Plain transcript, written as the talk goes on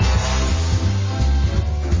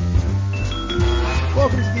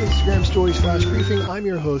Instagram Stories Flash Briefing. I'm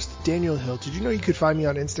your host, Daniel Hill. Did you know you could find me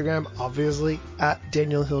on Instagram, obviously, at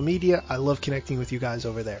Daniel Hill Media? I love connecting with you guys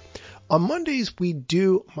over there. On Mondays, we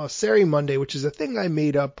do Mosseri Monday, which is a thing I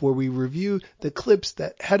made up where we review the clips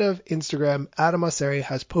that head of Instagram, Adam Mosseri,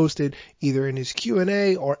 has posted either in his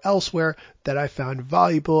Q&A or elsewhere that I found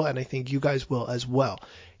valuable, and I think you guys will as well.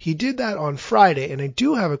 He did that on Friday, and I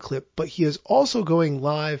do have a clip, but he is also going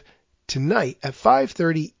live tonight at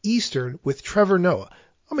 5:30 Eastern with Trevor Noah.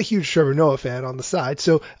 I'm a huge Trevor Noah fan on the side,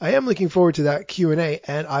 so I am looking forward to that Q&A,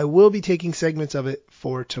 and I will be taking segments of it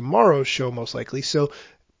for tomorrow's show most likely. So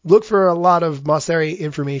look for a lot of Mosseri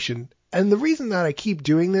information. And the reason that I keep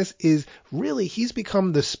doing this is really he's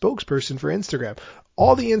become the spokesperson for Instagram.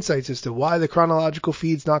 All the insights as to why the chronological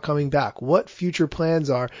feed's not coming back, what future plans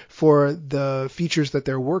are for the features that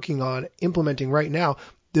they're working on implementing right now.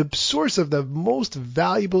 The source of the most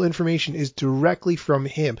valuable information is directly from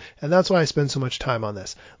him, and that's why I spend so much time on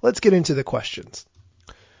this. Let's get into the questions.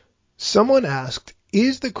 Someone asked,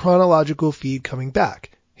 is the chronological feed coming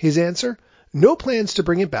back? His answer, no plans to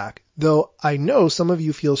bring it back, though I know some of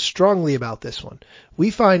you feel strongly about this one. We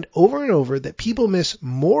find over and over that people miss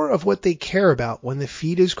more of what they care about when the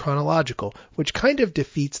feed is chronological, which kind of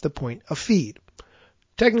defeats the point of feed.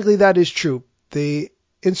 Technically, that is true. The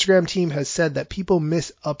Instagram team has said that people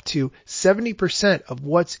miss up to 70% of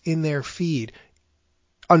what's in their feed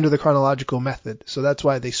under the chronological method. So that's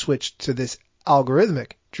why they switched to this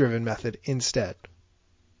algorithmic driven method instead.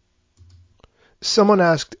 Someone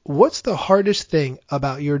asked, what's the hardest thing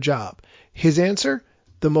about your job? His answer,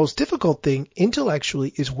 the most difficult thing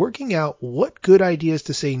intellectually is working out what good ideas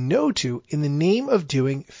to say no to in the name of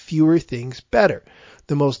doing fewer things better.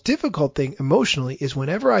 The most difficult thing emotionally is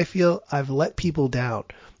whenever I feel I've let people down.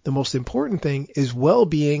 The most important thing is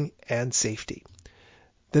well-being and safety.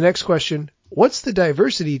 The next question, what's the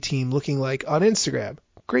diversity team looking like on Instagram?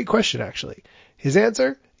 Great question, actually. His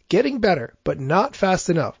answer, getting better, but not fast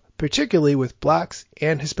enough, particularly with Blacks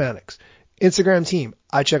and Hispanics. Instagram team,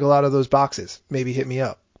 I check a lot of those boxes. Maybe hit me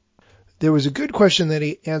up. There was a good question that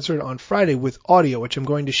he answered on Friday with audio, which I'm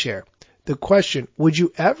going to share. The question, would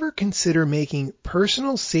you ever consider making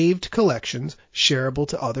personal saved collections shareable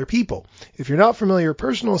to other people? If you're not familiar,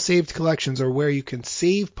 personal saved collections are where you can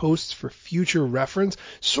save posts for future reference,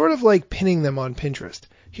 sort of like pinning them on Pinterest.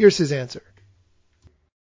 Here's his answer.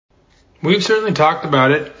 We've certainly talked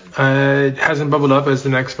about it. It hasn't bubbled up as the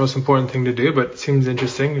next most important thing to do, but it seems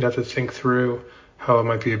interesting. You'd have to think through how it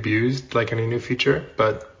might be abused, like any new feature,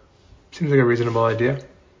 but it seems like a reasonable idea.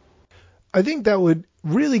 I think that would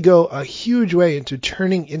really go a huge way into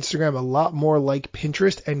turning Instagram a lot more like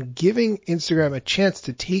Pinterest and giving Instagram a chance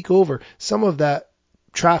to take over some of that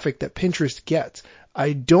traffic that Pinterest gets.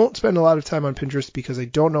 I don't spend a lot of time on Pinterest because I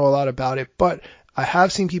don't know a lot about it, but I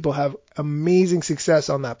have seen people have amazing success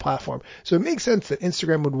on that platform. So it makes sense that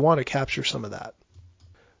Instagram would want to capture some of that.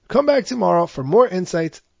 Come back tomorrow for more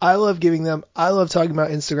insights. I love giving them. I love talking about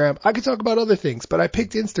Instagram. I could talk about other things, but I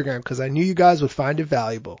picked Instagram because I knew you guys would find it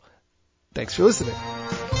valuable. Thanks for listening.